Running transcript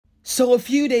So a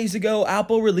few days ago,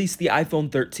 Apple released the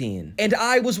iPhone 13, and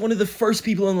I was one of the first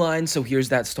people in line, so here's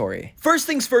that story. First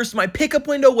things first, my pickup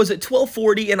window was at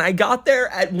 12:40 and I got there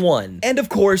at 1. And of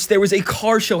course, there was a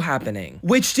car show happening,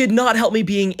 which did not help me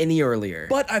being any earlier.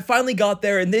 But I finally got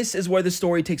there, and this is where the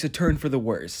story takes a turn for the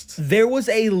worst. There was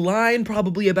a line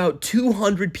probably about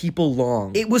 200 people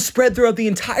long. It was spread throughout the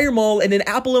entire mall, and an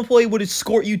Apple employee would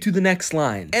escort you to the next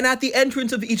line. And at the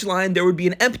entrance of each line, there would be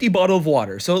an empty bottle of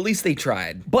water, so at least they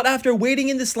tried. But after waiting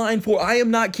in this line for, I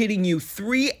am not kidding you,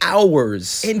 3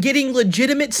 hours and getting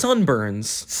legitimate sunburns,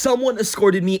 someone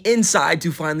escorted me inside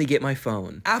to finally get my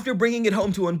phone. After bringing it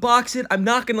home to unbox it, I'm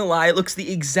not gonna lie, it looks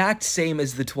the exact same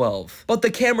as the 12. But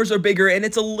the cameras are bigger and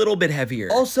it's a little bit heavier.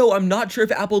 Also, I'm not sure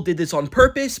if Apple did this on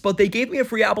purpose, but they gave me a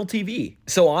free Apple TV.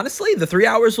 So honestly, the 3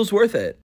 hours was worth it.